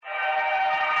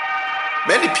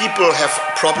Many people have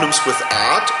problems with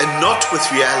art and not with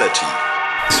reality.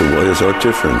 So why is art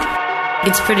different?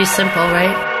 It's pretty simple,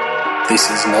 right? This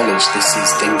is knowledge, this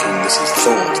is thinking, this is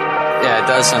thought. Yeah, it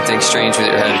does something strange with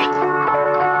your head.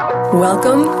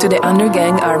 Welcome to the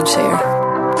Undergang Armchair.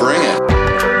 Bring it.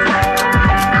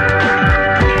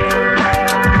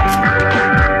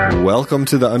 Welcome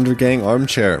to the Undergang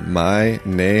Armchair. My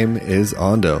name is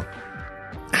Ando.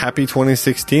 Happy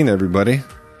 2016, everybody.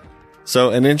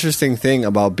 So an interesting thing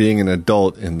about being an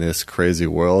adult in this crazy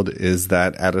world is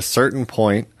that at a certain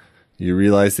point, you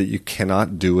realize that you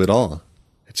cannot do it all.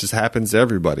 It just happens to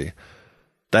everybody.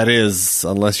 That is,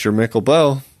 unless you're Mikkel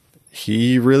Bogh.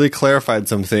 He really clarified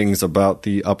some things about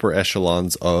the upper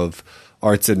echelons of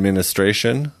arts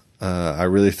administration. I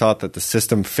really thought that the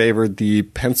system favored the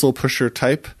pencil pusher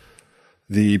type,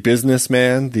 the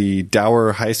businessman, the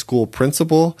dour high school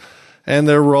principal, and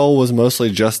their role was mostly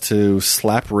just to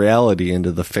slap reality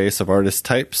into the face of artist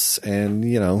types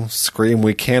and, scream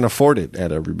we can't afford it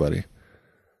at everybody.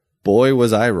 Boy,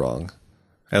 was I wrong.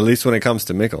 At least when it comes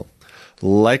to Mikkel.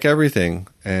 Like everything,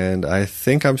 and I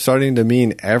think I'm starting to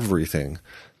mean everything,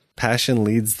 passion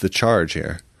leads the charge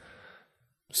here.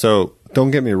 So,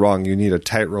 don't get me wrong, you need a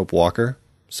tightrope walker,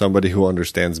 somebody who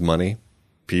understands money,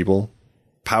 people,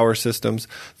 power systems,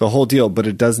 the whole deal, but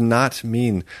it does not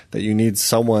mean that you need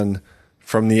someone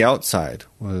from the outside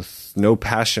with no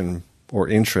passion or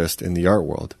interest in the art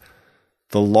world.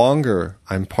 The longer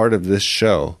I'm part of this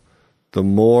show, the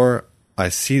more I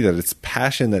see that it's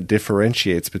passion that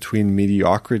differentiates between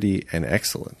mediocrity and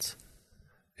excellence.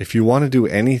 If you want to do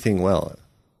anything well,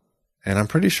 and I'm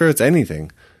pretty sure it's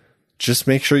anything, just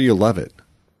make sure you love it.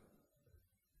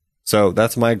 So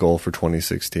that's my goal for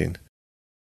 2016.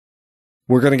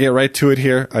 We're going to get right to it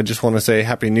here. I just want to say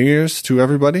Happy New Year's to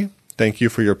everybody. Thank you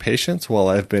for your patience while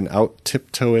I've been out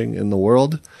tiptoeing in the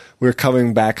world. We're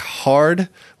coming back hard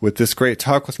with this great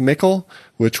talk with Mikkel,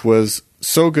 which was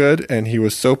so good, and he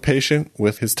was so patient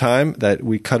with his time that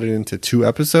we cut it into 2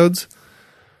 episodes.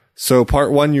 So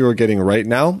part 1 you are getting right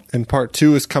now, and part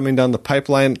 2 is coming down the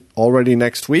pipeline already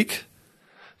next week.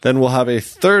 Then we'll have a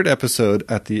 3rd episode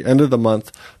at the end of the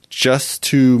month just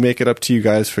to make it up to you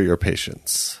guys for your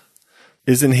patience.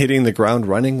 Isn't hitting the ground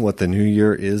running what the new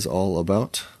year is all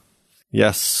about?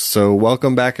 Yes, so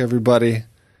welcome back, everybody.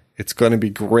 It's going to be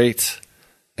great,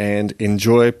 and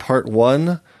enjoy part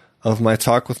 1 of my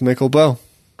talk with Mikkel Bogh.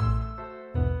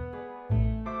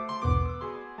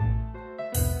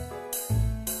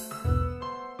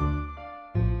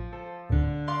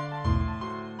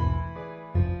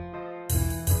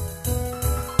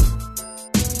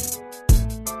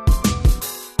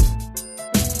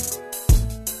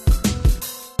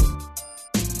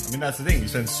 That's the thing. You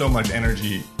spend so much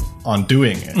energy on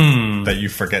doing it that you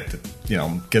forget to,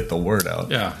 get the word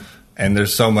out. Yeah. And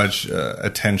there's so much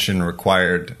attention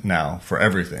required now for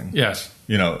everything. Yes.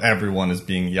 Everyone is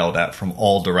being yelled at from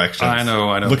all directions. I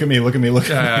know. Look at me, look at me, look at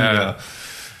me. Yeah.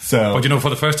 So, but for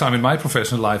the first time in my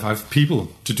professional life, I have people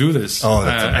to do this. Oh,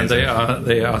 that's amazing. And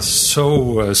they are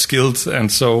so skilled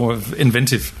and so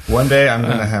inventive. One day I'm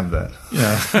going to have that.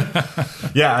 Yeah.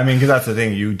 Yeah, because that's the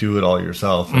thing. You do it all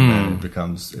yourself, and then it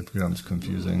becomes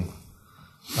confusing.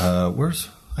 I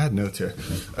had notes here.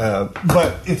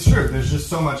 But it's true. There's just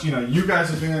so much. You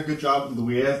guys are doing a good job.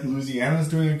 Louisiana's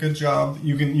doing a good job.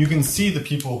 You can see the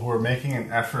people who are making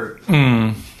an effort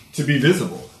to be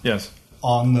visible. Yes.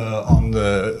 On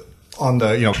the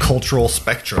cultural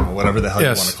spectrum, or whatever the hell you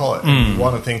want to call it. You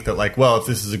want to think that if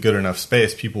this is a good enough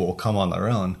space, people will come on their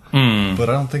own. But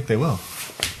I don't think they will.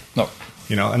 No.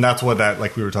 And that's what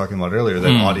we were talking about earlier,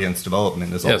 that audience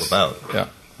development is all about.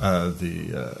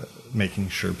 Yeah. Making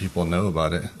sure people know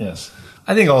about it. Yes.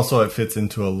 I think also it fits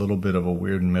into a little bit of a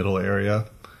weird middle area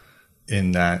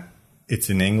in that it's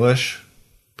in English,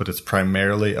 but it's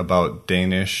primarily about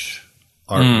Danish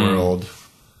art world.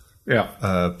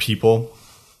 Yeah. People.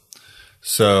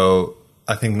 So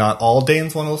I think not all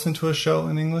Danes want to listen to a show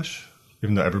in English,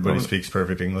 even though everybody speaks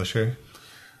perfect English here.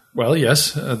 Well,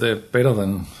 yes, they're better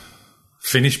than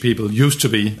Finnish people used to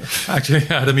be. Actually,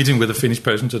 I had a meeting with a Finnish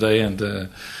person today, and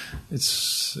it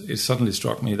suddenly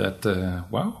struck me that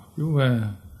wow, you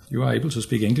are able to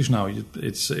speak English now.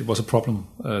 It was a problem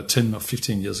 10 or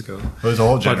 15 years ago. Well, there's a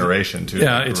whole generation too.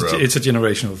 Yeah, it's a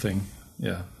generational thing.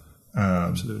 Yeah,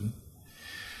 absolutely.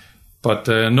 But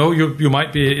no, you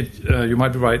might be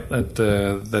right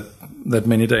that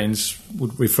many Danes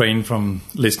would refrain from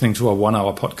listening to a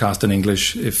 1-hour podcast in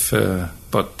English if.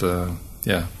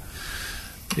 Yeah,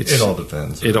 it all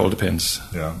depends. It all depends.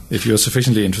 Yeah, if you're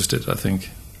sufficiently interested, I think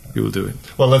you will do it.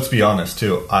 Well, let's be honest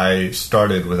too. I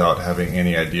started without having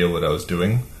any idea what I was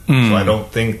doing. So I don't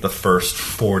think the first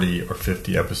 40 or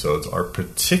 50 episodes are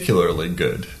particularly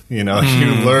good. You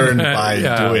learn by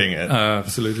doing it.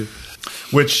 Absolutely.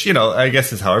 Which, I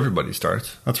guess is how everybody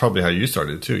starts. That's probably how you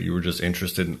started too. You were just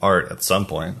interested in art at some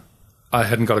point. I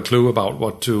hadn't got a clue about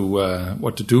what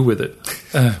to do with it,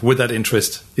 with that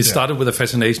interest. It started with a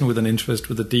fascination, with an interest,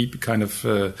 with a deep kind of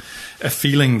a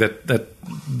feeling that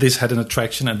this had an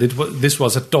attraction, and this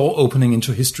was a door opening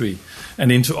into history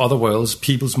and into other worlds,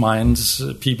 people's minds,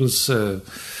 people's the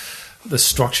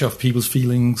structure of people's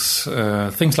feelings,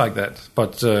 things like that.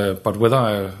 But whether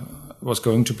I was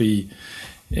going to be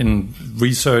in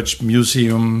research,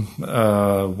 museum,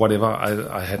 whatever,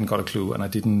 I hadn't got a clue, and I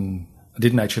didn't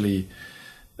actually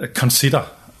consider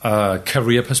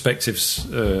career perspectives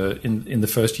in the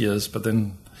first years, but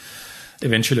then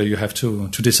eventually you have to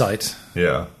decide.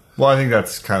 Yeah. Well, I think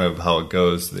that's kind of how it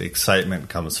goes. The excitement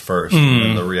comes first, and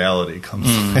then the reality comes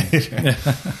later.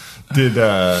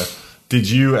 Yeah. Did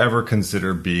you ever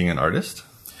consider being an artist?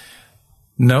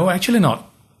 No, actually not.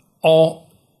 Or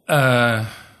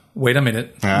wait a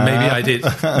minute, maybe I did.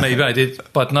 Maybe I did,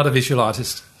 but not a visual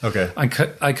artist. Okay.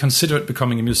 I considered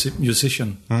becoming a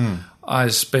musician. I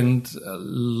spent a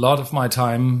lot of my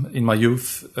time in my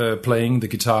youth playing the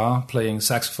guitar, playing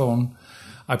saxophone.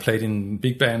 I played in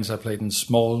big bands. I played in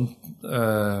small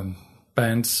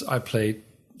bands. I played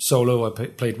solo. I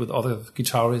played with other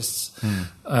guitarists.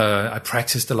 I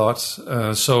practiced a lot.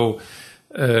 So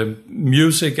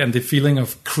music and the feeling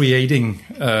of creating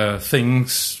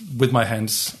things with my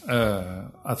hands,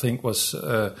 I think was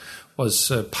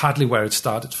partly where it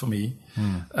started for me,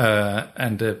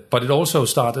 but it also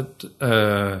started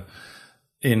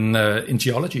in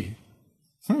geology.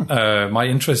 My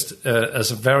interest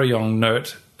as a very young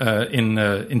nerd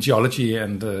in geology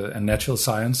and natural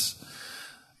science,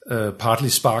 partly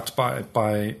sparked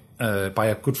by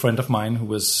a good friend of mine who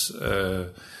was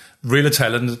really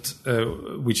talented,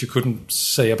 which you couldn't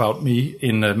say about me,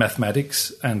 in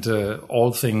mathematics and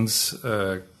all things.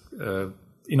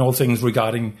 In all things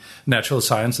regarding natural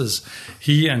sciences,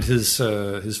 he and his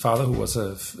father, who was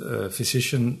a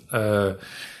physician,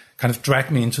 kind of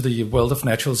dragged me into the world of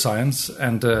natural science,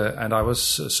 and I was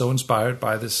so inspired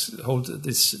by this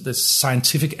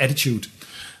scientific attitude,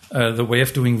 the way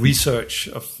of doing research,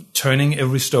 of turning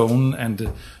every stone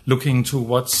and looking to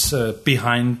what's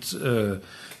behind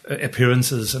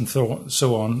appearances and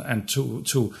so on, and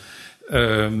to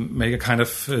make a kind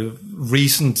of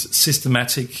recent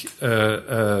systematic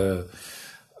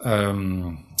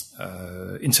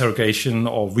interrogation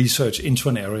or research into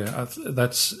an area.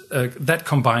 That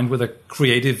combined with a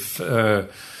creative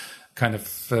kind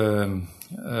of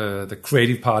the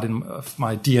creative part of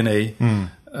my DNA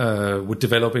would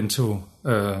develop into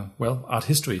art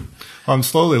history. I'm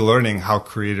slowly learning how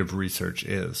creative research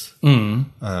is.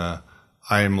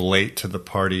 I am late to the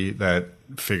party that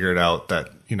figured out that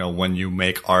when you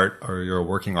make art or you're a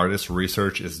working artist,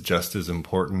 research is just as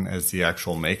important as the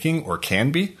actual making, or can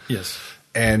be. Yes.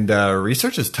 And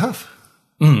research is tough.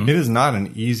 It is not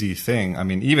an easy thing. I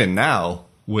mean, even now,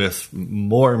 with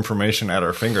more information at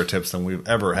our fingertips than we've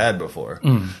ever had before,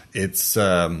 it's,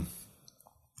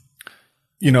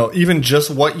 even just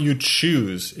what you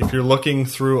choose, if you're looking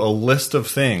through a list of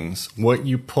things, what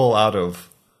you pull out of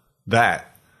that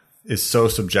is so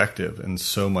subjective and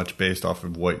so much based off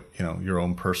of what, your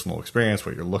own personal experience,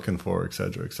 what you're looking for, et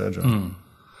cetera, et cetera.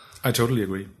 I totally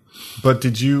agree. But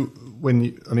why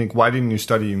didn't you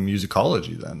study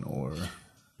musicology then, or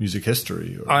music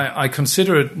history? Or? I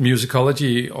considered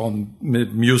musicology or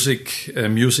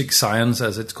music science,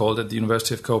 as it's called, at the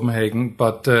University of Copenhagen.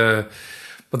 But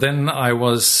then I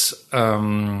was,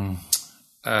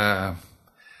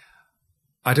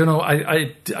 I don't know.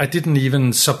 I didn't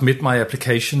even submit my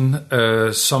application.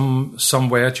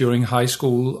 Somewhere during high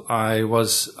school, I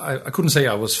couldn't say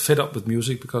I was fed up with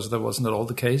music, because that wasn't at all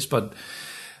the case. But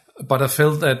I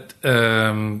felt that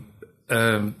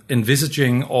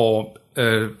envisaging or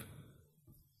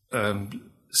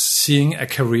seeing a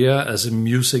career as a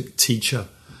music teacher,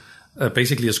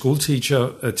 basically a school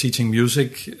teacher teaching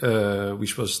music,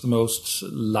 which was the most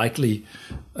likely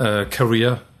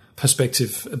career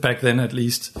perspective back then, at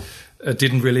least,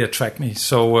 didn't really attract me.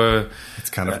 So it's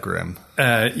kind of grim.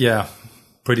 Yeah,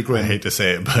 pretty grim. I hate to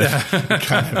say it, but it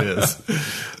kind of is.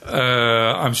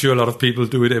 I'm sure a lot of people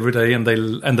do it every day, and they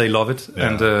love it, yeah.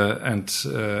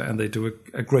 and they do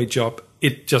a great job.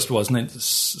 It just wasn't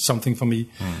something for me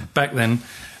back then,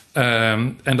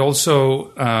 and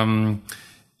also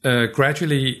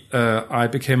gradually I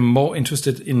became more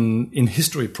interested in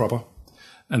history proper.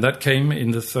 And that came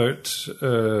in the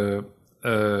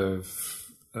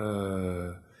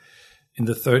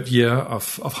third year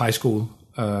of high school.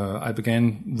 I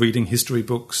began reading history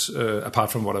books,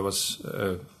 apart from what I was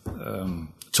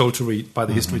told to read by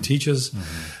the history teachers,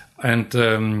 and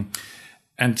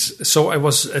so I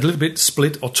was a little bit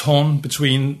split or torn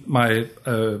between my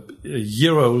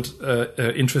year-old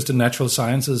interest in natural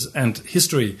sciences and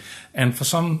history, and for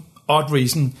some odd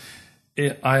reason,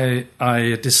 I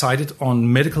decided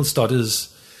on medical studies.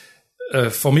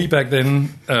 For me back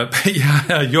then,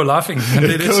 yeah, you're laughing.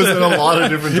 It goes in a lot of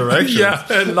different directions. Yeah,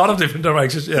 a lot of different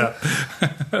directions. Yeah,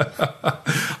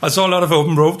 I saw a lot of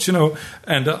open roads,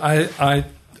 and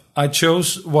I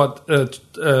chose what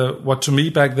to me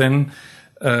back then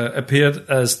appeared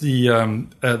as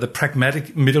the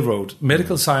pragmatic middle road.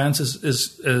 Medical science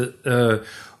is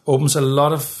opens a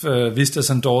lot of vistas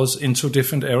and doors into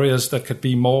different areas that could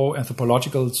be more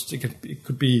anthropological. It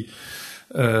could be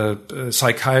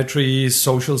psychiatry,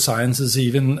 social sciences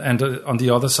even, and on the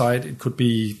other side it could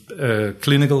be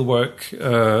clinical work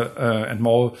and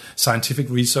more scientific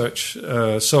research.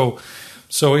 So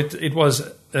it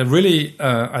was really,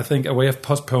 I think, a way of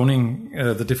postponing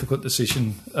the difficult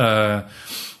decision.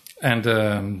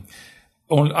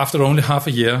 After only half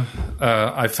a year,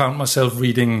 I found myself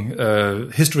reading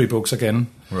history books again.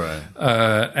 Right.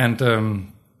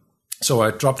 So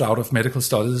I dropped out of medical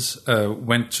studies,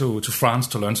 went to France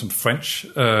to learn some French.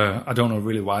 I don't know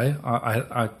really why.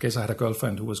 I guess I had a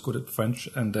girlfriend who was good at French,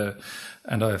 and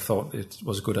I thought it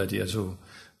was a good idea to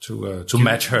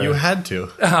match her. You had to.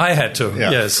 I had to.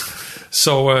 Yeah. Yes.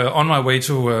 So on my way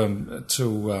to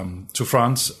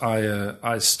France,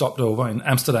 I stopped over in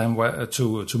Amsterdam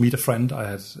to meet a friend I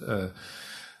had.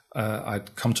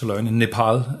 I'd come to learn in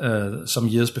Nepal some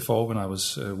years before when I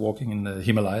was walking in the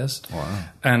Himalayas. Wow.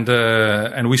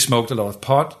 And we smoked a lot of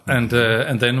pot, and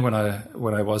then when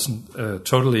I wasn't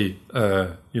totally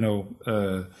under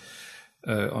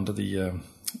the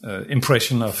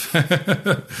impression of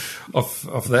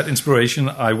of that inspiration,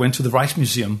 I went to the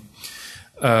Rijksmuseum.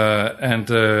 And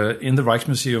in the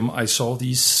Rijksmuseum, I saw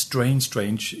these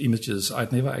strange images.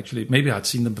 I'd never actually, maybe I'd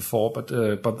seen them before, but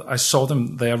I saw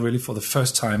them there really for the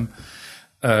first time.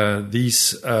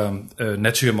 These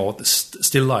naturemort,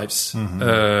 still lifes,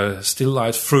 still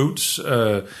life fruits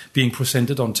being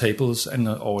presented on tables and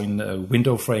or in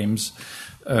window frames,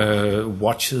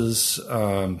 watches,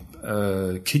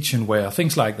 kitchenware,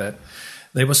 things like that.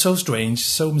 They were so strange,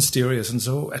 so mysterious, and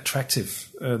so attractive.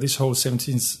 This whole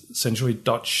 17th century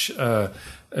Dutch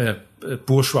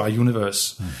bourgeois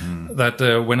universe. That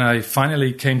when I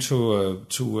finally came to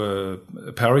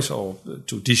Paris, or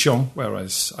to Dijon, where I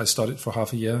studied for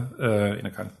half a year in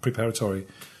a kind of preparatory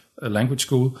language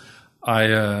school,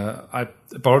 I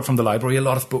borrowed from the library a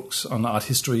lot of books on art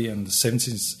history and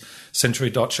 17th century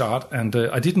Dutch art, and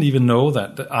I didn't even know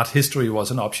that art history was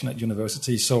an option at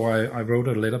university. So I wrote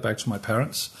a letter back to my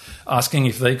parents asking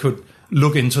if they could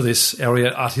look into this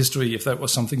area, art history, if that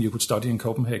was something you could study in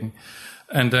Copenhagen.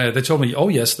 And they told me, oh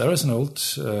yes, there is an old,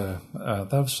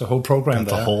 there's a whole program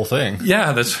there. The whole thing.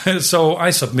 Yeah, that's so I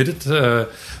submitted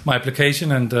my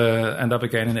application, and I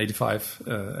began in '85.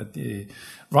 At the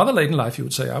rather late in life, you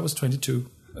would say. I was 22.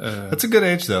 That's a good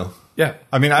age, though. Yeah,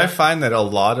 I mean, I find that a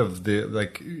lot of the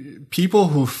people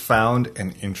who found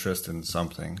an interest in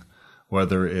something,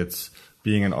 whether it's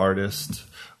being an artist,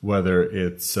 whether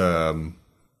it's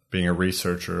being a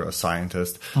researcher, a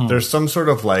scientist, there's some sort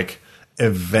of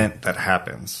event that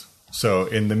happens. So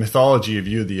in the mythology of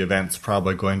you, the event's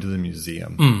probably going to the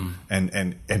museum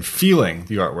and feeling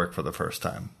the artwork for the first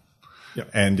time. Yeah.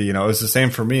 And, it was the same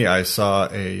for me. I saw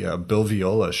a Bill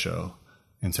Viola show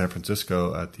in San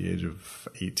Francisco at the age of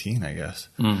 18, I guess.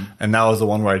 And that was the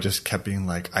one where I just kept being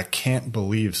like, I can't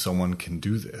believe someone can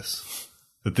do this.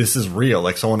 That this is real.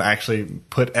 Like someone actually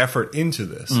put effort into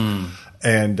this.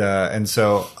 And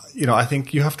so, I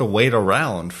think you have to wait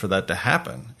around for that to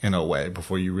happen in a way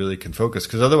before you really can focus.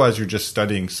 Because otherwise you're just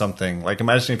studying something. Like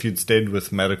imagine if you'd stayed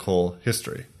with medical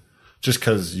history just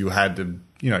because you had to,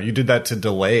 you did that to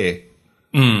delay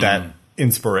that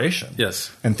inspiration.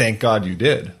 Yes. And thank God you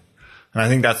did. And I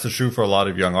think that's the truth for a lot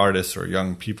of young artists or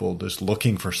young people just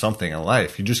looking for something in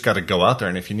life. You just got to go out there.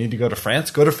 And if you need to go to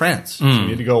France, go to France. If you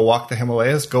need to go walk the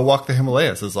Himalayas, go walk the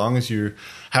Himalayas. As long as you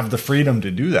have the freedom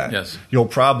to do that, yes, you'll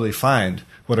probably find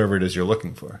whatever it is you're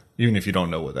looking for, even if you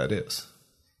don't know what that is.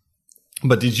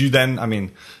 But did you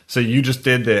then, so you just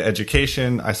did the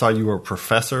education. I saw you were a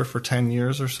professor for 10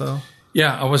 years or so.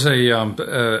 Yeah, I was a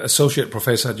associate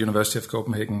professor at University of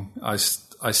Copenhagen.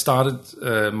 I started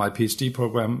my PhD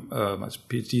program, my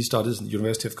PhD studies at the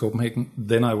University of Copenhagen.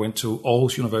 Then I went to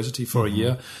Aarhus University for a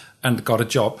year and got a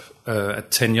job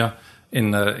at tenure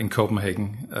in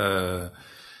Copenhagen.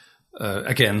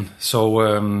 again. So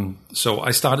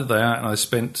I started there, and I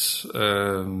spent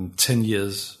 10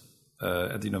 years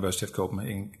at the University of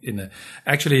Copenhagen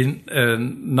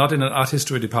not in an art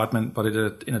history department, but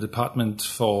in a department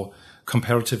for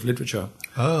comparative literature.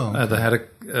 Oh, okay. They had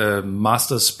a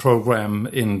master's program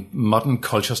in modern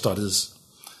culture studies.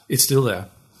 It's still there.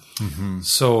 Mm-hmm.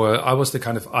 So I was the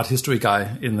kind of art history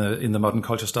guy in the modern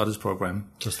culture studies program.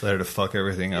 Just there to fuck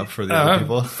everything up for the other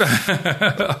people?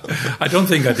 I don't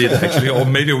think I did, actually, or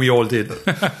maybe we all did.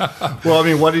 Well, I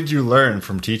mean, what did you learn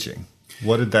from teaching?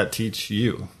 What did that teach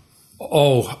you?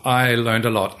 Oh, I learned a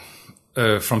lot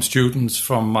from students,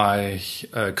 from my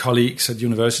colleagues at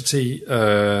university.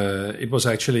 It was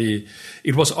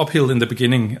uphill in the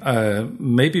beginning,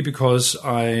 maybe because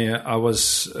I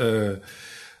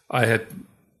had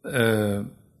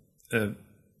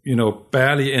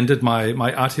barely ended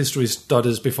my art history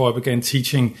studies before I began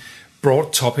teaching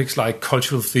broad topics like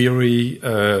cultural theory,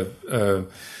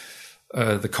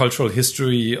 the cultural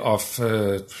history of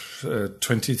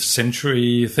 20th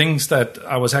century, things that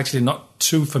I was actually not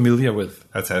too familiar with.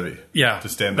 That's heavy. Yeah. To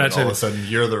stand there, all of a sudden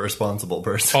you're the responsible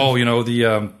person. Oh,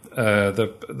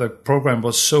 the program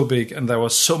was so big, and there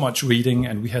was so much reading,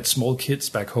 and we had small kids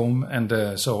back home,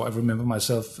 and so I remember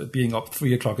myself being up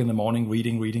 3 o'clock in the morning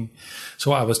reading.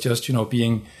 So I was just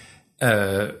being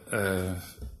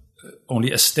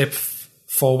only a step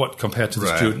forward compared to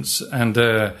the students, and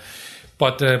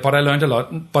but I learned a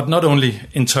lot, but not only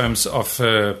in terms of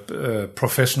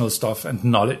professional stuff and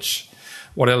knowledge.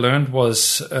 What I learned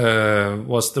was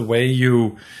the way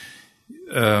you.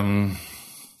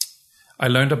 I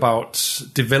learned about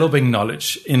developing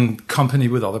knowledge in company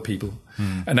with other people.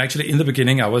 Mm. And actually, in the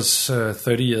beginning, I was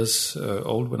 30 years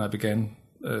old when I began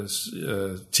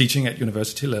teaching at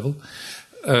university level.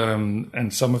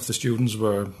 And some of the students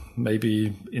were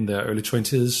maybe in their early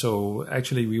 20s. So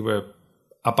actually, we were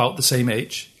about the same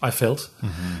age, I felt.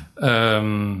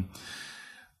 Mm-hmm.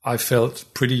 I felt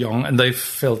pretty young, and they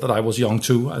felt that I was young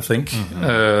too, I think.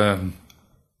 Mm-hmm.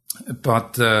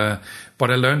 But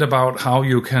I learned about how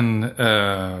you can,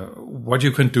 what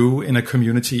you can do in a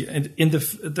community. And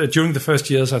during the first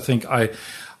years, I think I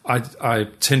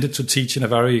tended to teach in a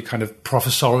very kind of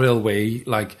professorial way,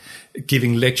 like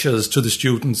giving lectures to the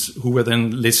students who were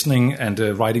then listening and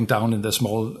writing down in their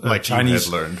small like Chinese.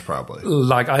 You had learned, probably.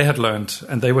 Like I had learned,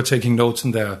 and they were taking notes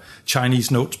in their Chinese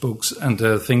notebooks and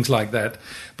things like that.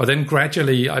 But then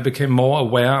gradually, I became more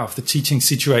aware of the teaching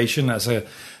situation as a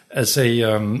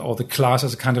or the class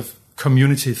as a kind of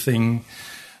community thing,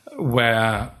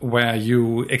 where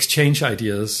you exchange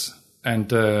ideas,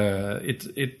 and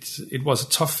it was a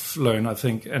tough learn, I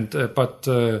think, and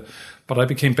but I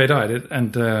became better at it,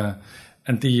 and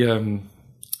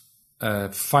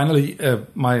finally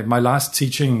my last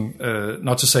teaching,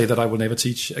 not to say that I will never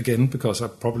teach again, because I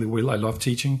probably will. I love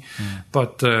teaching,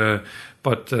 but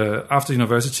after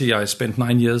university, I spent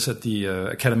 9 years at the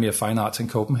Academy of Fine Arts in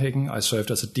Copenhagen. I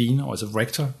served as a dean, or as a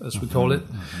rector, as we call it,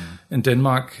 in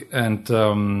Denmark. And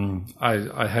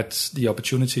I had the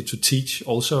opportunity to teach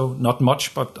also, not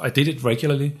much, but I did it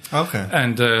regularly. Okay.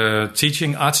 And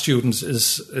teaching art students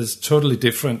is totally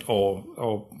different,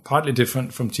 or partly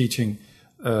different from teaching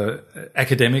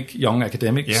young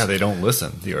academics. Yeah, they don't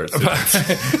listen, the art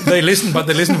students. They listen, but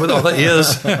they listen with other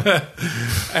ears.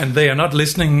 And they are not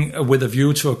listening with a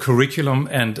view to a curriculum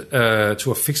and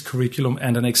to a fixed curriculum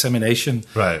and an examination,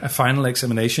 right. A final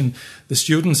examination. The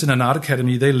students in an art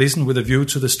academy, they listen with a view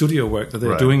to the studio work that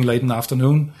they're doing late in the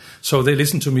afternoon. So they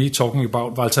listen to me talking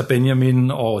about Walter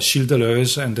Benjamin or Gilles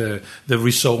Deleuze and the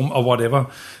Rhizome or whatever.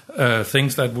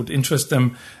 Things that would interest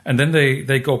them, and then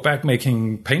they go back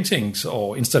making paintings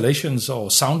or installations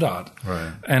or sound art.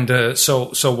 Right. And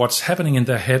so what's happening in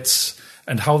their heads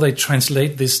and how they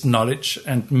translate this knowledge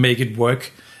and make it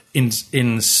work in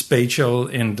spatial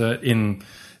and in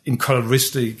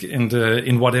coloristic and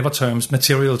in whatever terms,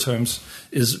 material terms,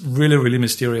 is really, really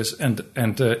mysterious and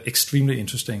extremely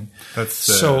interesting. That's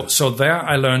so there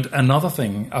I learned another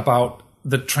thing about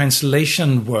the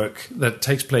translation work that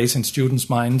takes place in students'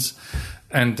 minds,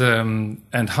 and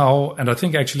how, and I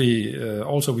think actually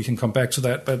also we can come back to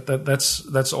that, but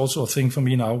that's also a thing for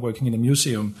me now, working in a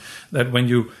museum, that when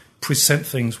you present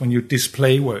things, when you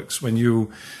display works, when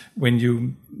you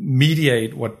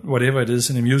mediate whatever it is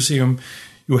in a museum,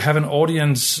 you have an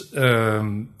audience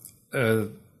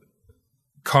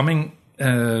coming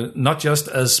not just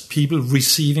as people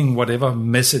receiving whatever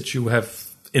message you have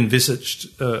envisaged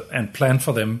and planned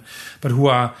for them, but who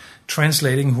are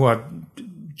translating, who are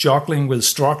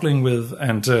struggling with,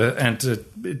 and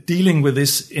dealing with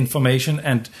this information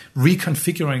and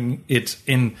reconfiguring it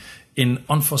in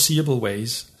unforeseeable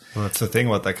ways. Well, that's the thing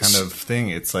about that kind of thing.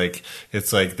 It's like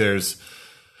there's,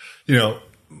 you know,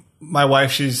 my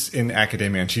wife, she's in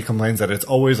academia, and she complains that it's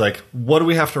always like, what do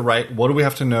we have to write? What do we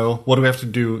have to know? What do we have to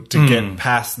do to get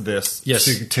past this? Yes.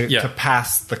 To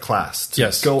pass the class, to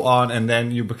yes. go on, and then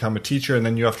you become a teacher, and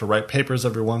then you have to write papers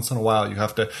every once in a while. You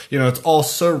have to, you know, it's all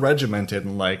so regimented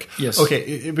and like, yes. okay,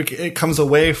 it comes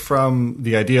away from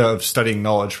the idea of studying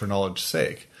knowledge for knowledge's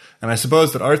sake. And I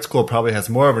suppose that art school probably has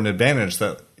more of an advantage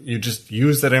that you just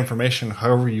use that information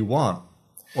however you want,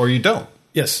 or you don't.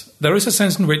 Yes, there is a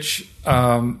sense in which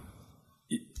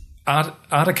art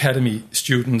academy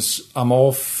students are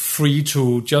more free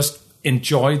to just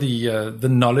enjoy the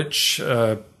knowledge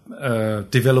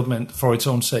development for its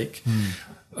own sake,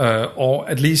 or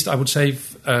at least I would say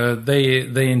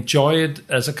they enjoy it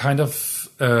as a kind of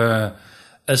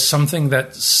as something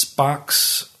that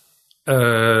sparks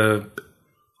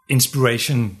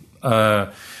inspiration,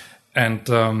 and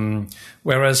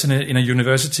whereas in a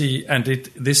university, and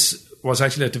this was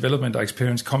actually a development I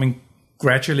experienced coming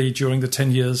gradually during the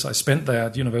 10 years I spent there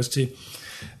at university,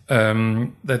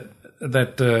 that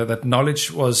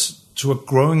knowledge was to a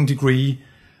growing degree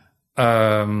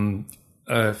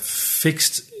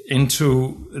fixed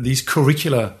into these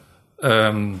curricular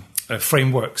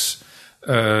frameworks.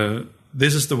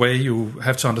 This is the way you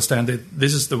have to understand it.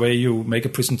 This is the way you make a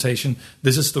presentation.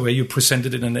 This is the way you present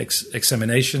it in an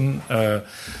examination,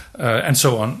 and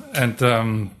so on.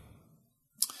 And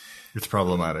it's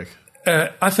problematic.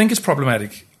 I think it's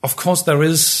problematic. Of course, there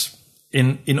is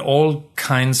in all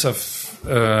kinds of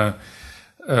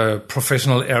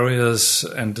professional areas,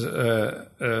 and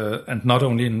not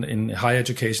only in higher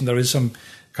education, there is some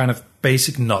kind of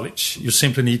basic knowledge. You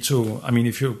simply need to, I mean,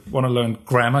 if you want to learn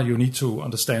grammar, you need to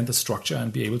understand the structure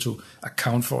and be able to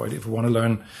account for it. If you want to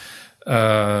learn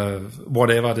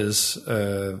whatever it is,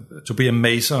 to be a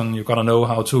mason, you've got to know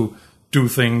how to do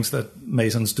things that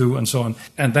masons do, and so on.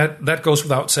 And that goes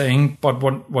without saying. But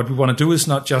what we want to do is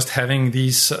not just having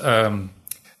these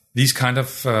kind of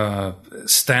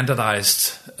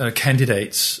standardized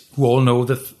candidates who all know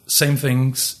the same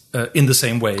things in the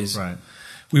same ways. Right.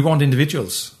 We want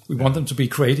individuals. We want them to be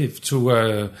creative,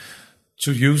 to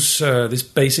use this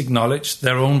basic knowledge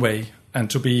their own way, and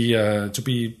to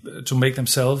make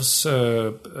themselves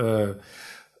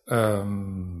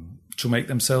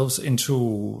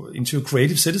into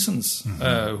creative citizens,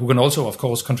 who can also, of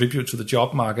course, contribute to the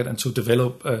job market and to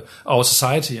develop our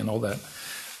society and all that.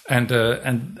 And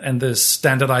the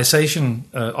standardization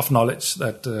of knowledge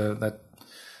that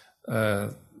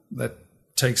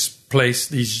takes place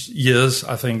these years,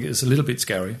 I think, is a little bit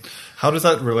scary. How does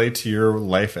that relate to your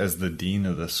life as the dean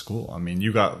of the school? I mean,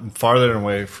 you got farther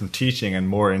away from teaching and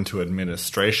more into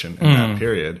administration in that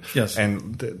period. Yes.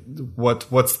 And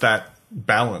what's that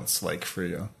balance like for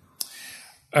you?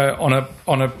 On a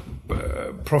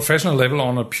professional level,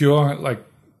 on a pure like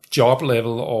job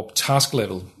level or task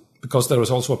level, because there is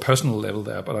also a personal level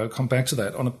there, but I'll come back to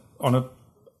that.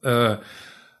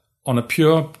 On a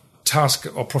pure task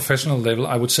or professional level,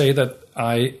 I would say that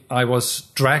I was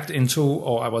dragged into,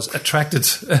 or I was attracted,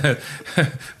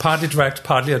 partly dragged,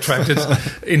 partly attracted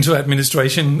into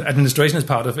administration. Administration is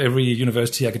part of every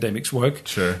university academic's work.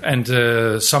 Sure.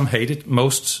 And some hate it.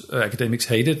 Most academics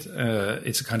hate it.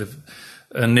 It's a kind of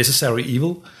a necessary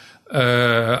evil.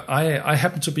 I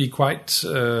happen to be quite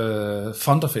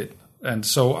fond of it. And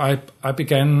so I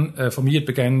began, for me it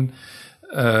began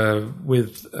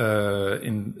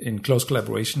in close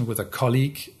collaboration with a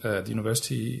colleague at the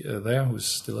university there, who's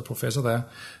still a professor there,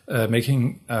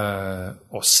 making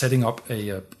or setting up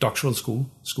a doctoral school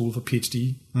for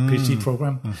PhD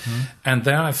program. Mm-hmm. And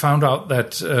there I found out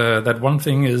that one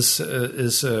thing is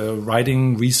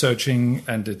writing, researching,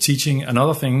 and teaching.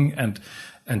 Another thing, and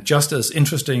just as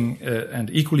interesting and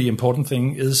equally important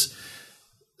thing, is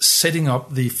setting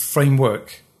up the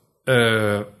framework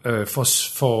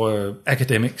for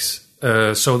academics,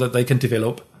 so that they can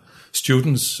develop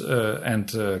students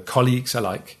and colleagues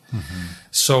alike. Mm-hmm.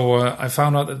 So I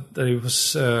found out that it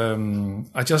was.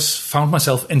 I just found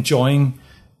myself enjoying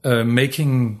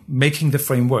making the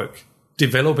framework,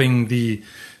 developing the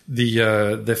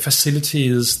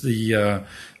facilities, the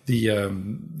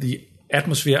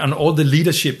atmosphere, and all the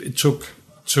leadership it took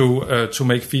to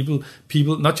make people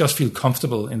not just feel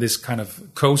comfortable in this kind of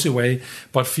cozy way,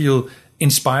 but feel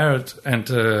inspired and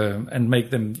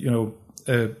make them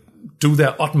do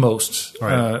their utmost,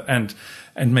 right.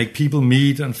 And make people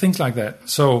meet and things like that.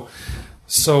 So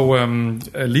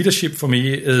leadership for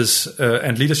me is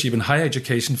and leadership in higher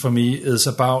education for me is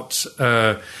about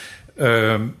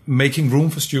making room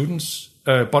for students,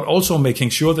 but also making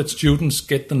sure that students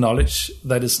get the knowledge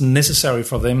that is necessary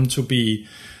for them to be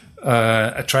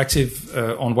attractive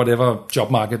on whatever job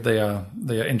market they are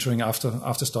entering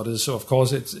after studies. So of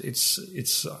course it's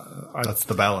that's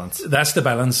the balance. That's the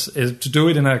balance, is to do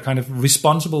it in a kind of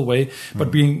responsible way,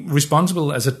 but being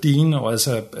responsible as a dean or as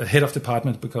a head of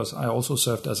department, because I also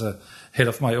served as a head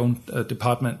of my own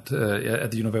department at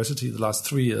the university. The last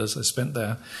 3 years I spent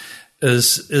there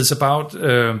is about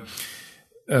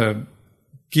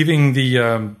giving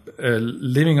the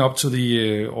living up to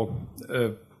the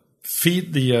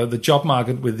feed the job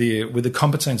market with the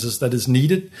competences that is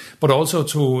needed, but also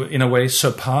to, in a way,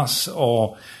 surpass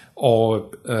or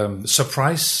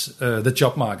surprise the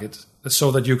job market,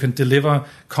 so that you can deliver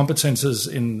competences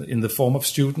in the form of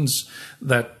students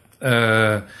that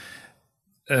are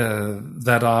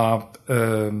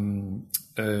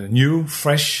new,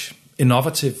 fresh,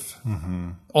 innovative.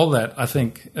 All that, I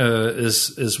think,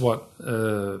 is what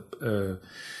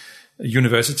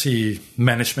university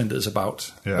management is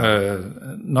about.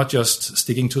 Not just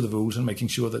sticking to the rules and making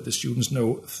sure that the students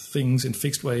know things in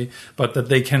fixed way, but that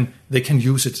they can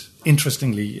use it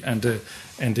interestingly and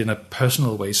in a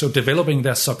personal way. So developing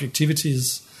their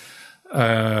subjectivities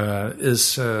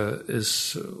is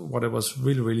what I was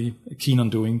really, really keen on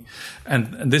doing,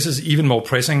 and this is even more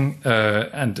pressing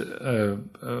and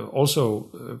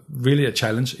also really a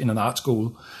challenge in an art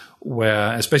school,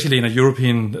 where, especially in a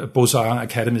European Beaux-Arts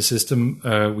academy system,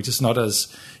 which is not as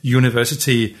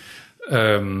university,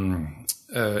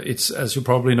 it's, as you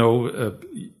probably know,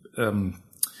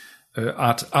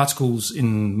 art schools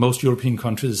in most European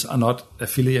countries are not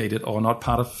affiliated or not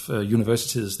part of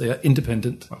universities. They are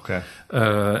independent. Okay.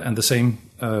 And the same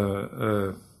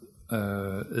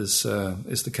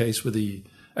is the case with the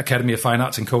Academy of Fine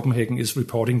Arts in Copenhagen, is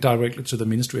reporting directly to the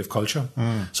Ministry of Culture.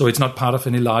 So it's not part of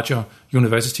any larger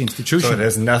university institution. So it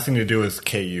has nothing to do with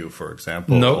KU, for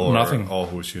example? No, or nothing.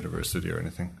 Aarhus University or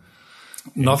anything?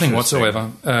 Nothing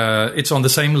whatsoever. It's on the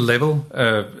same level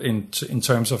in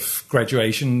terms of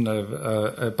graduation,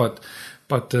 but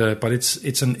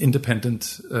it's an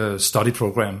independent study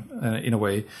program in a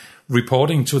way,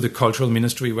 reporting to the Cultural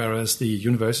Ministry, whereas the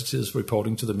university is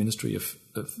reporting to the Ministry of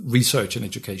Research and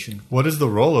Education. What is the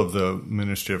role of the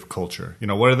Ministry of Culture? You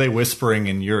know, what are they whispering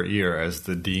in your ear as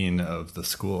the dean of the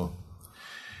school?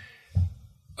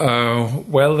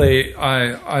 Well,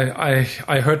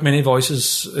 I heard many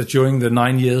voices during the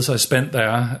 9 years I spent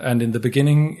there, and in the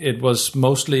beginning it was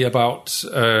mostly about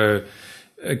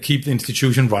keep the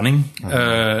institution running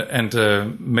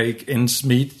and make ends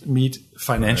meet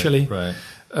financially. Right.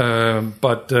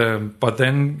 But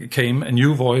then came a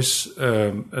new voice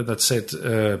that said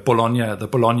the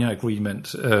Bologna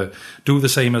Agreement, do the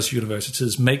same as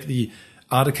universities, make the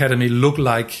Art Academy look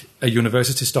like a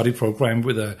university study program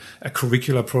with a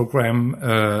curricular program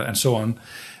and so on,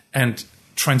 and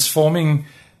transforming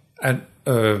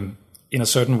in a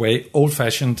certain way,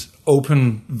 old-fashioned,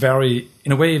 open,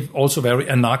 in a way also very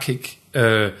anarchic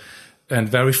and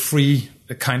very free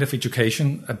kind of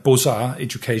education, a Beaux-Arts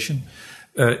education,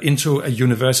 into a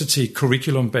university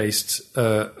curriculum-based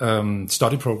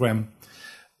study program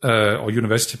or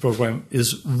university program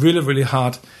is really, really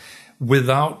hard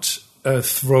without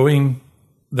throwing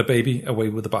the baby away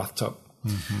with the bathtub.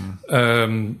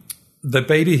 The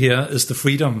baby here is the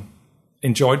freedom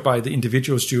enjoyed by the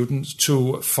individual student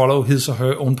to follow his or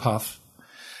her own path.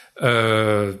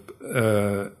 And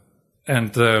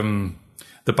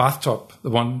the bathtub,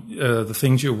 the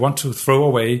things you want to throw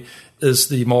away, is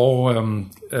the more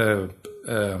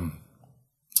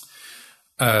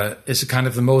is a kind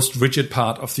of the most rigid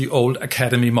part of the old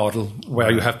academy model,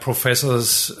 where you have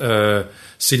professors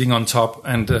sitting on top,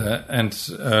 and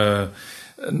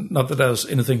not that there's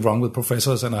anything wrong with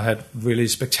professors, and I had really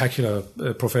spectacular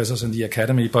professors in the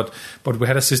academy, but we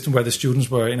had a system where the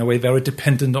students were in a way very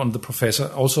dependent on the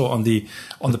professor, also on the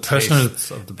personal,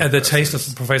 the taste of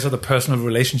the professor, the personal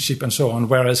relationship, and so on.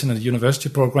 Whereas in a university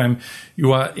program,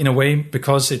 you are in a way,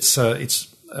 because it's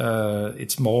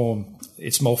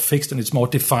more fixed and it's more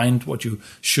defined what you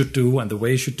should do and the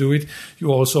way you should do it. You're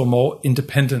also more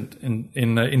independent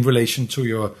in relation to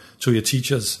your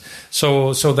teachers.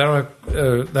 So there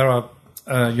are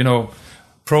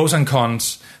pros and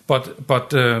cons, but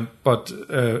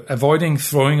avoiding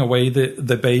throwing away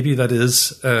the baby that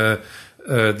is the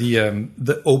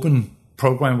open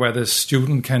program, where the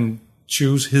student can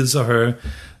choose his or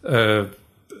her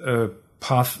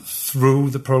path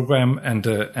through the program and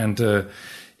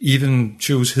even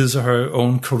choose his or her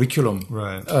own curriculum.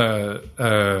 Right.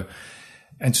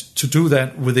 And to do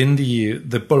that within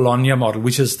the Bologna model,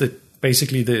 which is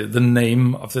basically the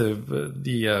name of the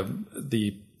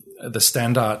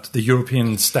standard, the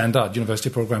European standard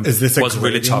university program. Is this a was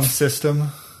really tough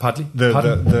system? Partly.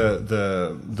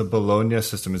 The Bologna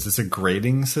system, is this a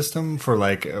grading system for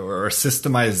like, or a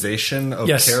systemization of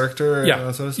character? Yeah, and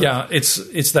that sort of stuff? yeah,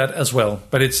 it's that as well.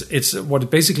 But it's what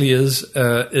it basically is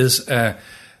a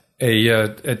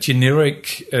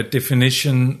generic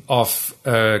definition of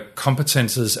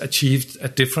competences achieved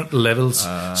at different levels.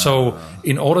 So,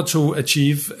 in order to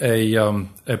achieve a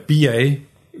BA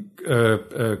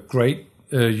grade,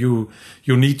 you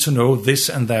need to know this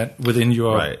and that within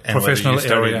your professional whether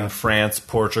you area. In France,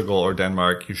 Portugal, or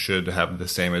Denmark, you should have the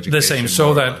same education. The same,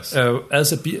 so that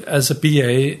as a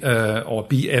BA or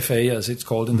BFA, as it's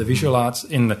called in the visual arts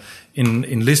in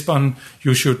Lisbon,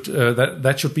 you should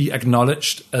that should be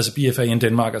acknowledged as a BFA in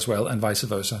Denmark as well, and vice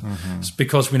versa,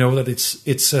 because we know that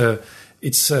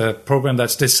it's a program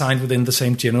that's designed within the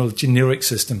same generic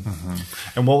system.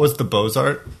 And what was the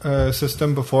Beaux-Arts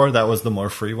system before? That was the more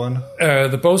free one?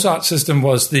 The Beaux-Arts system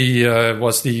was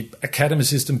the academy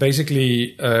system,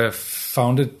 basically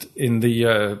founded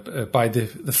by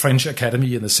the French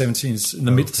Academy in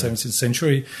the mid 17th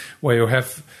century, where you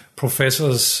have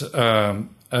professors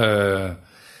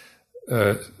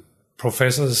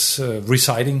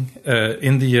residing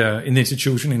in the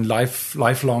institution in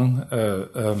lifelong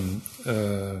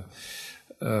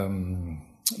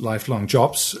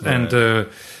jobs, and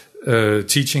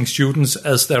teaching students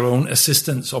as their own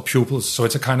assistants or pupils. So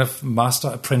it's a kind of master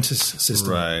apprentice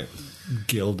system, right?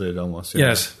 Gilded almost. Yeah.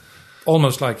 Yes.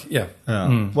 Almost like, yeah.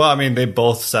 Well, I mean, they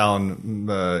both sound,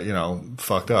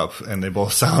 fucked up, and they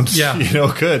both sound,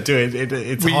 good too.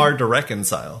 It's hard to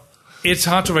reconcile. It's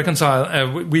hard to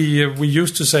reconcile. We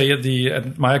used to say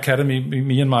at my academy,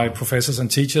 me and my professors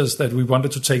and teachers, that we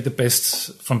wanted to take the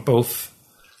best from both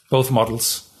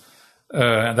models,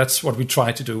 and that's what we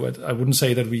tried to do. I wouldn't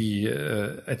say that we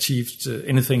achieved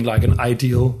anything like an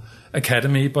ideal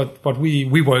academy, but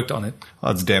we worked on it.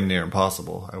 Well, it's damn near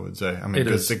impossible, I would say. I mean,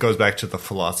 because it goes back to the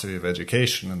philosophy of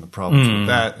education and the problems with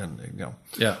that, and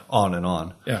on and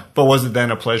on. Yeah. But was it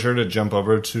then a pleasure to jump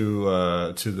over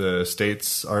to the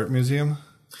States Art Museum?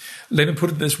 Let me put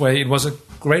it this way: it was a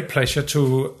great pleasure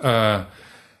for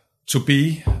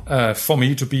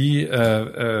me to be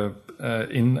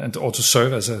in and also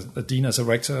serve as a dean, as a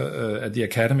rector at the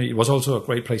academy. It was also a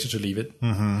great pleasure to leave it.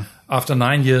 After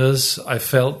 9 years, I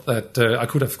felt that I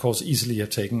could, of course, easily have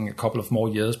taken a couple of more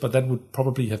years, but that would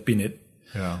probably have been it.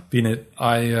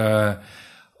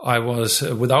 I was,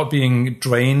 without being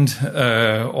drained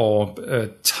or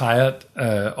tired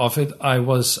of it, I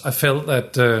felt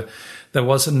that there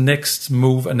was a next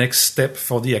move, a next step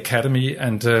for the academy,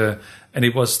 and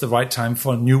it was the right time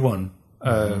for a new one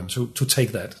to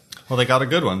take that. Well, they got a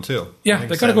good one too. Yeah,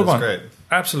 they got a good one. Great.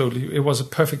 Absolutely, it was a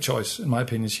perfect choice in my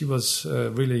opinion. She was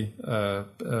really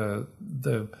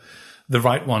the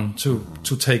right one to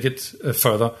take it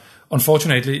further.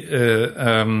 Unfortunately,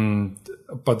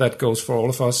 but that goes for all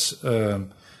of us.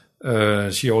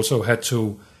 She also had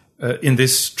to, in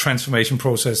this transformation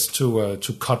process, to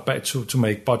cut back, to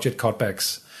make budget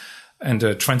cutbacks,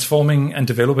 and transforming and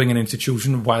developing an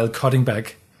institution while cutting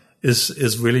back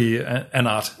is really an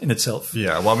art in itself.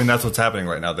 Yeah, well, I mean, that's what's happening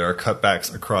right now. There are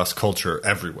cutbacks across culture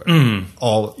everywhere,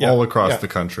 all across the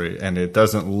country, and it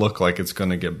doesn't look like it's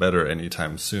going to get better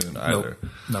anytime soon either.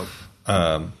 No.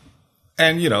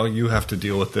 And, you have to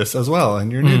deal with this as well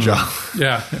in your new job.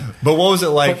 Yeah. But what was it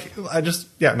like? Go ahead.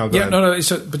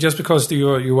 But just because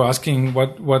you were asking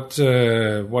what was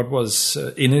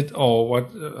in it, or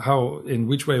in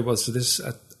which way was this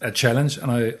a challenge?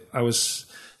 And I was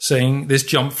saying this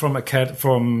jump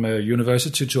from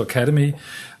university to academy,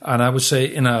 and I would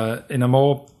say on a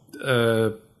more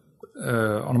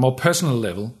personal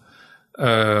level,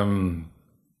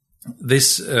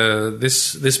 this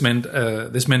meant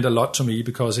a lot to me,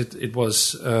 because it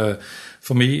was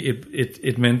for me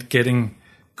it meant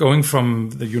going from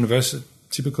the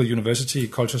typical university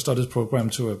cultural studies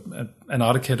program to an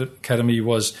art academy,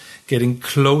 was getting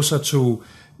closer to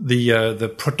the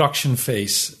production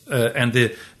phase and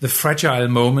the fragile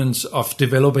moments of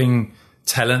developing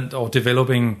talent or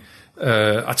developing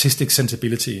artistic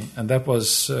sensibility, and that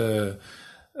was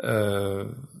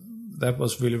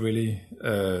really, really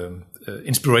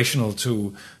inspirational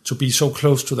to be so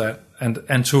close to that,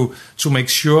 and to make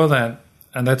sure that,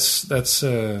 and that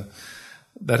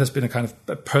has been a kind of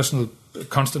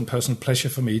constant personal pleasure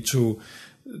for me to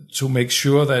make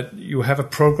sure that you have a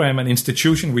program, an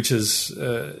institution, which is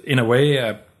in a way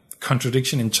a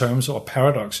contradiction in terms or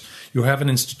paradox. You have an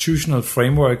institutional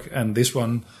framework, and this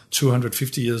one,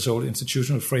 250 years old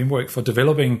institutional framework for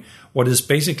developing what is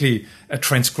basically a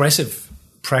transgressive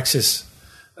praxis,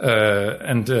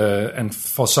 and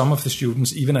for some of the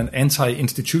students even an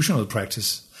anti-institutional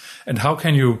practice. And how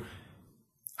can you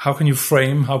how can you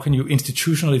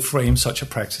institutionally frame such a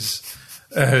practice,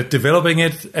 developing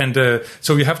it, and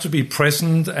so you have to be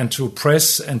present and to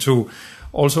press and to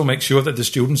also make sure that the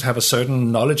students have a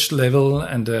certain knowledge level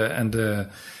and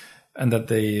that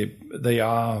they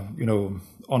are,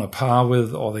 on a par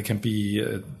with, or they can be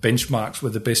benchmarks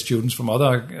with the best students from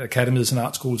other academies and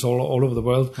art schools all over the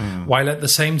world, while at the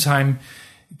same time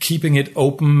keeping it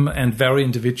open and very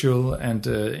individual and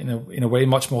in a way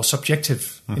much more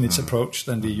subjective in its approach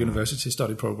than the university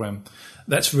study program.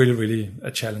 That's really, really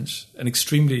a challenge, an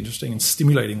extremely interesting and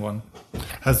stimulating one.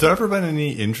 Has there ever been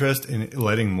any interest in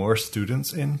letting more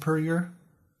students in per year?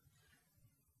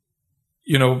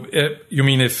 You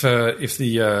mean if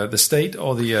the state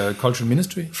or the cultural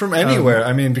ministry? From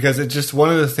anywhere. Because it's just one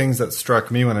of the things that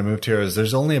struck me when I moved here is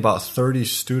there's only about 30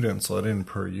 students let in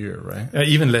per year, right?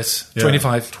 Even less, yeah.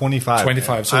 25.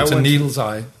 25. So it's a needle's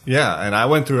eye. Yeah, and I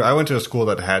went to a school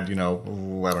that had,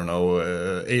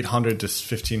 800 to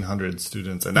 1,500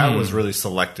 students, and that was really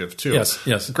selective too.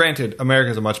 Yes. Granted,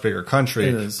 America's a much bigger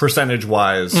country.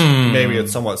 Percentage-wise, maybe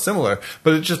it's somewhat similar,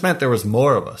 but it just meant there was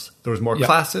more of us. There was more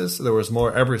classes, there was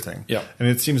more everything. Yeah. And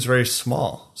it seems very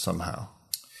small somehow.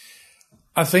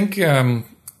 I think the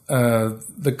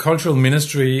cultural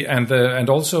ministry and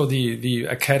also the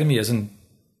academy as an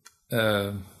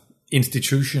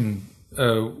institution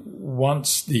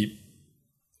wants the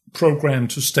program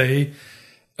to stay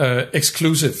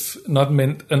exclusive, not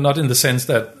in the sense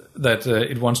that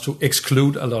it wants to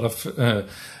exclude a lot of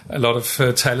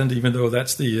talent, even though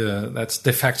that's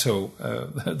de facto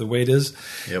the way it is.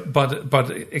 Yep.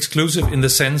 But exclusive in the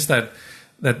sense that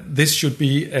this should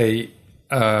be a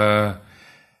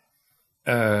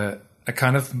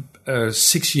kind of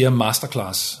 6-year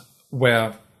masterclass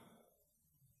where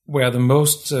the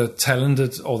most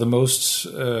talented or the most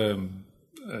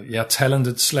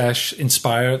talented /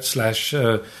 inspired /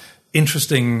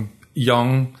 interesting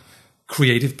young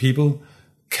creative people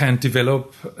can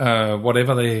develop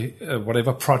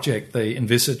whatever project they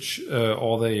envisage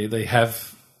or they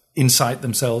have inside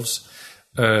themselves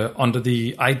under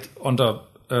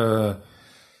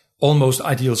almost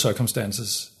ideal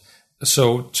circumstances.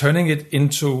 So turning it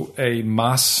into a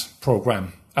mass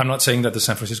program. I'm not saying that the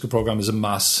San Francisco program is a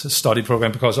mass study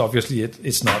program, because obviously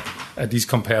it's not, at least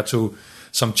compared to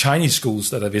some Chinese schools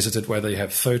that I visited where they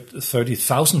have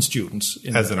 30,000 students.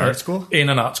 As an art school? In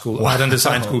an art school, art and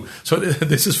design school. So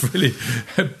this is really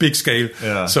a big scale.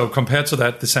 Yeah. So compared to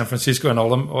that, the San Francisco and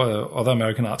all other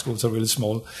American art schools are really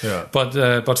small. Yeah.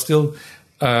 But still,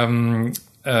 the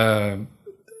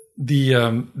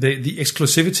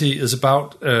exclusivity is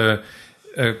about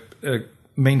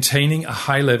maintaining a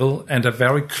high level and a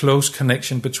very close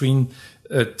connection between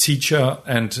teacher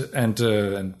and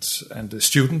the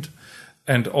student,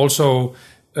 and also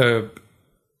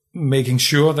making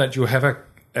sure that you have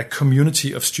a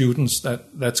community of students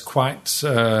that's quite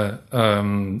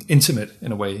intimate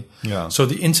in a way. Yeah. So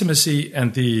the intimacy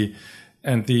and the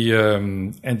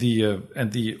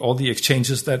all the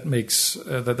exchanges that makes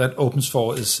that opens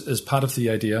for is part of the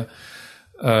idea.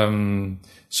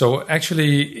 So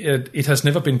actually, it has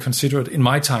never been considered in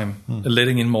my time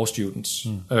letting in more students.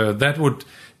 That would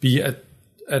be a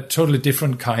totally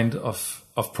different kind of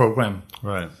program,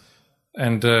 right?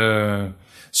 And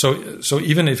so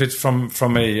even if it's from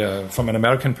an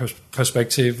American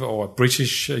perspective or a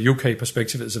British UK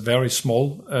perspective, it's a very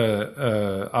small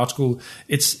art school.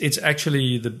 It's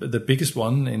actually the biggest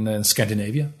one in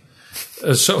Scandinavia.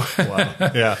 Wow.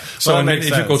 Yeah. So if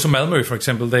you go to Malmö, for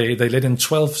example, they let in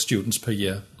 12 students per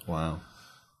year. Wow.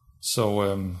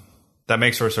 So that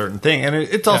makes for a certain thing, and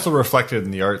it's also reflected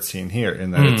in the art scene here,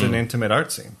 in that it's an intimate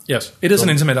art scene. Yes, it is an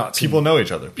intimate art scene. People know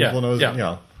each other. People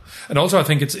know. And also, I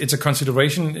think it's a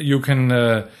consideration. You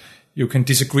can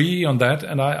disagree on that,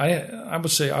 and I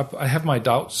would say I have my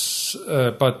doubts.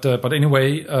 But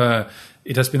anyway,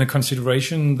 it has been a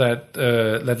consideration that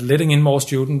letting in more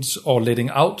students or letting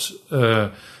out,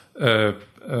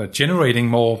 generating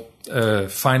more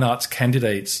fine arts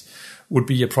candidates would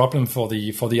be a problem for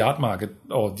the art market,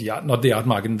 or not the art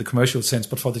market in the commercial sense,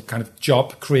 but for the kind of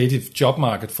creative job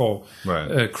market for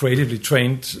creatively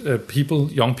trained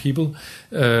people, young people.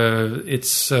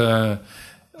 It's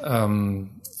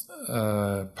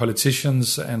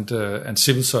politicians and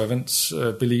civil servants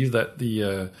believe that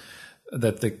the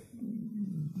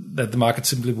market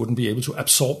simply wouldn't be able to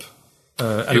absorb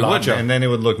a larger. And then it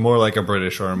would look more like a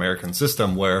British or American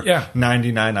system where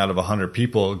 99 out of 100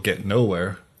 people get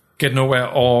nowhere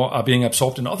or are being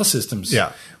absorbed in other systems.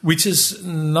 Yeah. Which is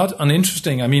not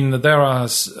uninteresting. I mean, there are,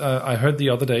 I heard the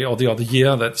other day or the other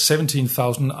year that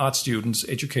 17,000 art students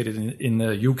educated in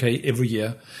the UK every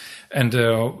year. And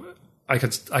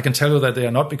I can tell you that they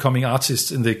are not becoming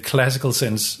artists in the classical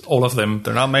sense. All of them.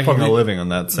 They're not making a living on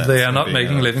that sense. They are not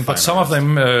making a living, but some of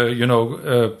them,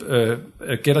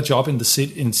 get a job in the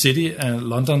city and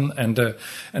London,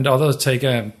 and others take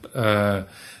add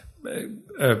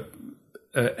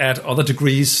other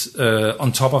degrees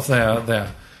on top of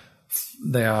their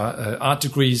art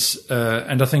degrees,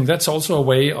 and I think that's also a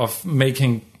way of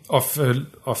making. Of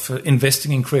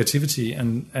investing in creativity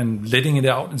and letting it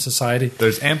out in society.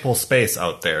 There's ample space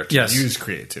out there to use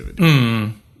creativity.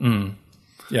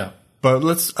 Yeah. But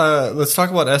let's talk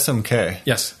about SMK.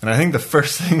 Yes. And I think the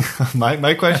first thing,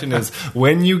 my question is,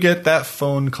 when you get that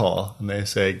phone call and they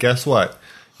say, guess what?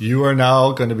 You are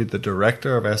now going to be the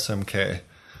director of SMK.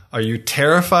 Are you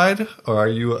terrified or are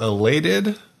you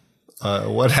elated?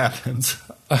 What happens?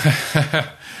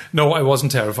 No, I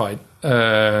wasn't terrified.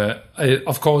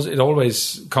 Of course, it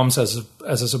always comes as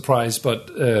a surprise, but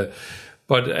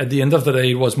at the end of the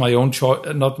day, it was my own choice,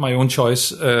 not my own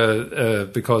choice,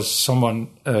 because someone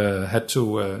had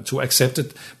to accept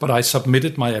it. But I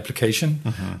submitted my application.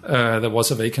 There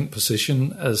was a vacant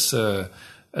position as a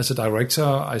director.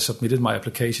 I submitted my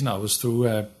application. I was through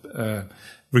a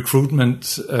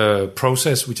recruitment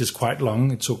process, which is quite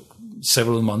long. It took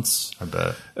several months. I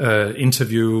bet.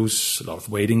 Interviews, a lot of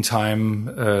waiting time,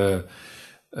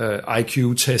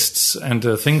 IQ tests, and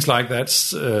things like that,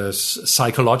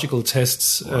 psychological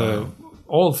tests,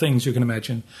 all things you can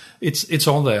imagine. It's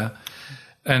all there.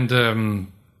 And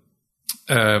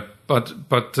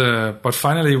but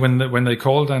finally, when they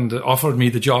called and offered me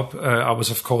the job, I was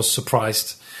of course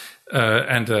surprised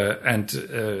and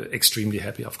extremely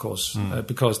happy, of course,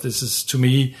 because this is to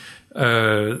me in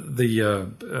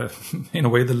a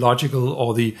way the logical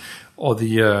or the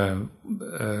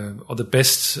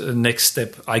best next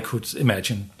step I could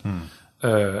imagine.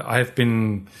 I have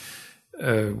been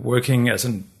working as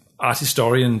an art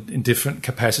historian in different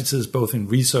capacities, both in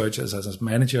research as a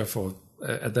manager for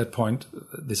at that point,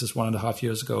 this is 1.5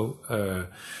 years ago,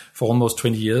 for almost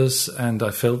 20 years, and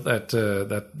I felt that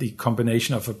the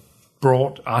combination of a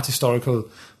broad art historical,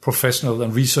 professional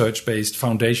and research-based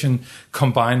foundation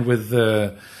combined with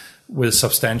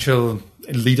substantial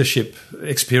leadership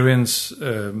experience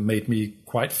made me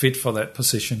quite fit for that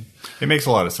position. It makes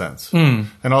a lot of sense.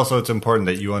 And also it's important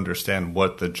that you understand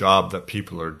what the job that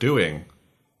people are doing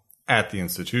at the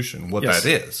institution, what that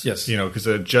is. Yes. You know, because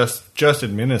a just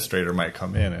administrator might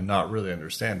come in and not really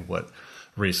understand what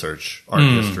research, art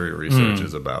history research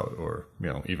is about, or, you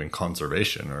know, even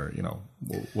conservation, or, you know,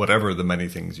 whatever the many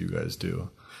things you guys do.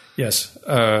 Yes,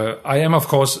 I am, of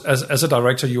course, as a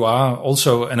director, you are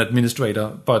also an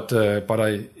administrator, but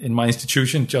I, in my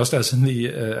institution, just as in the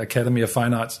Academy of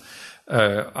Fine Arts,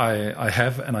 I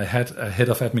have and I had a head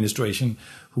of administration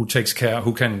who takes care,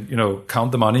 who can, you know,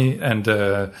 count the money and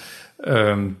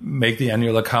make the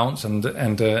annual accounts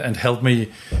and help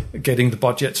me getting the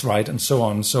budgets right and so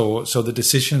on. So the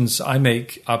decisions I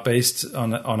make are based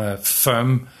on a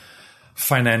firm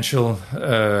financial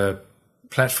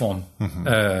platform,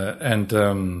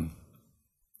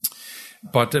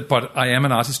 but I am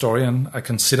an art historian. I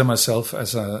consider myself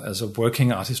as a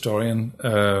working art historian,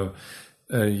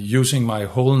 using my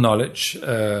whole knowledge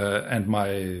and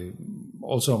my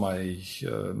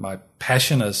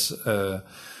passion as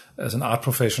an art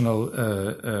professional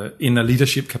in a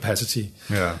leadership capacity.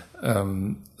 Yeah.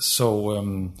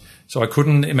 So I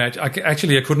couldn't imagine. I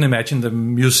couldn't imagine the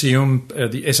museum,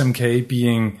 the SMK,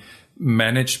 being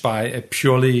managed by a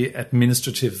purely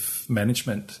administrative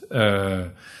management.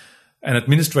 An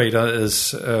administrator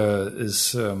is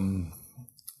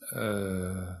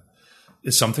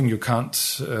something you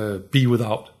can't be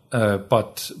without.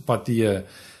 But the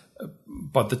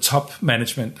top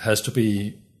management has to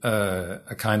be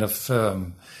a kind of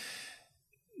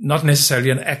not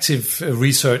necessarily an active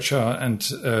researcher,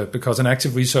 and because an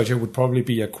active researcher would probably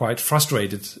be a quite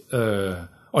frustrated,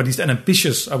 or at least an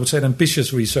ambitious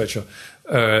researcher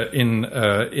in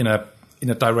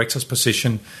a director's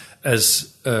position,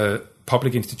 as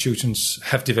public institutions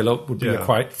have developed, would be a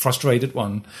quite frustrated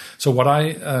one. So what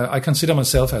I consider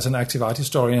myself as an active art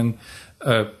historian,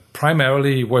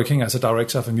 primarily working as a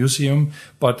director of a museum,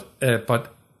 but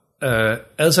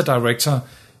as a director,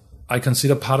 I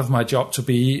consider part of my job to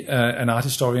be an art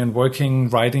historian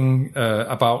writing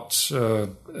about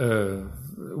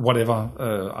whatever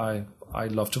I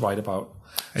love to write about.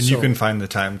 And so, you can find the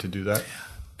time to do that,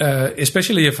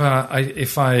 especially if I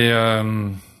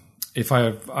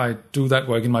do that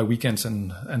work in my weekends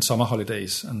and summer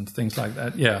holidays and things like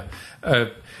that. Yeah.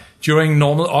 During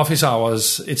normal office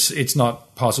hours, it's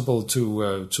not possible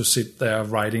to sit there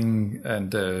writing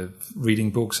and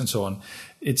reading books and so on.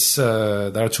 it's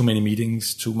there are too many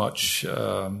meetings, too much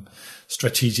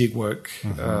strategic work,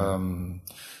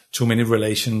 too many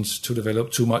relations to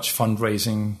develop, too much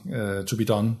fundraising to be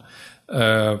done.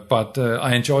 But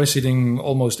I enjoy sitting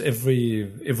almost every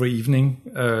evening,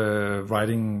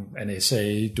 writing an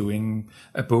essay, doing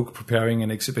a book, preparing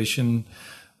an exhibition.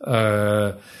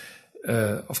 Of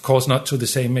course, not to the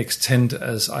same extent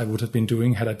as I would have been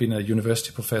doing had I been a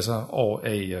university professor or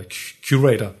a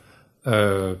curator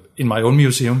in my own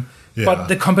museum. Yeah. But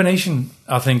the combination,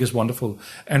 I think, is wonderful.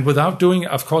 And without doing,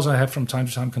 of course, I have from time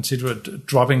to time considered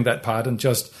dropping that part and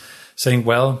just saying,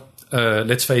 well,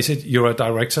 let's face it, you're a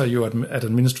director, you're an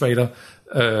administrator,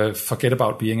 forget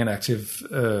about being an active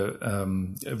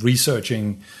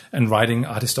researching and writing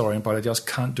art historian, but I just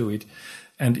can't do it.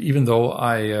 And even though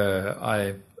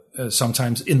I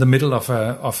sometimes in the middle of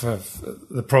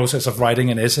the process of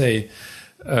writing an essay,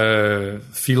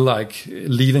 feel like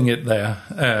leaving it there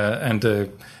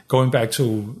and going back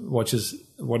to what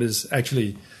is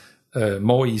actually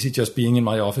more easy, just being in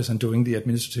my office and doing the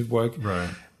administrative work. Right.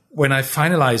 When I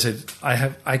finalize it,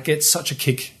 I get such a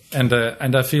kick, and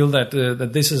I feel that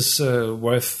this is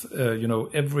worth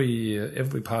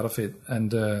every part of it,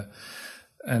 and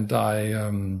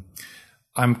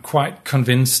I'm quite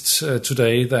convinced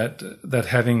today that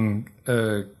having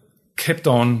kept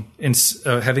on,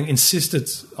 having insisted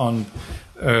on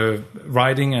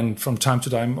writing and from time to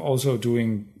time also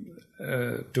doing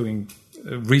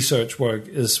research work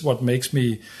is what makes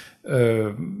me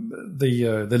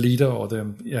the leader or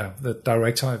the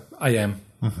director I am.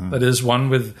 Mm-hmm. That is one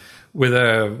with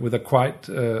a quite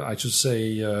I should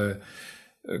say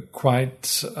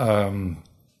quite.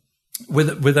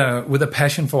 With a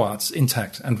passion for arts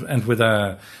intact and with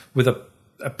a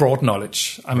broad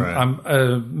knowledge. I'm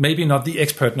maybe not the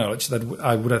expert knowledge that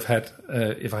I would have had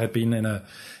if I had been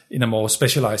in a more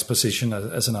specialized position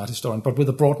as an art historian, but with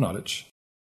a broad knowledge.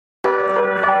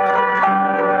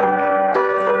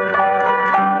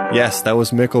 Yes, that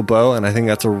was Mikkel Bogh, and I think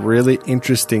that's a really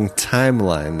interesting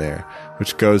timeline there,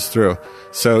 which goes through.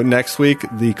 So next week,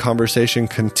 the conversation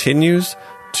continues.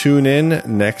 Tune in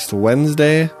next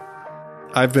Wednesday.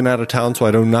 I've been out of town, so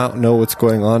I do not know what's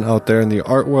going on out there in the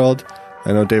art world.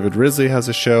 I know David Risley has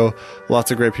a show.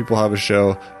 Lots of great people have a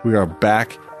show. We are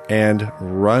back and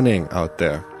running out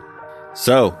there.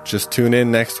 So just tune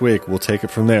in next week. We'll take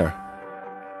it from there.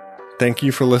 Thank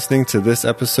you for listening to this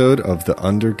episode of the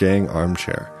Undergang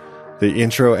Armchair. The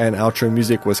intro and outro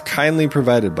music was kindly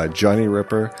provided by Johnny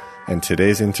Ripper, and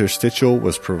today's interstitial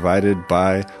was provided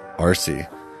by RC.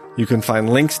 You can find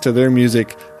links to their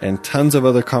music and tons of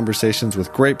other conversations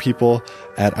with great people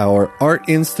at our Art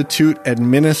Institute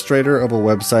administrator of a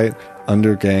website,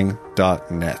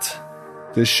 undergang.net.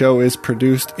 This show is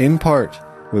produced in part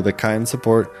with the kind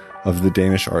support of the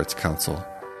Danish Arts Council.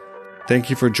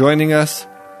 Thank you for joining us,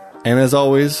 and as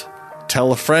always,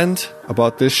 tell a friend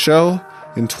about this show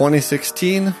in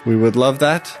 2016. We would love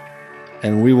that,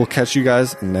 and we will catch you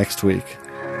guys next week.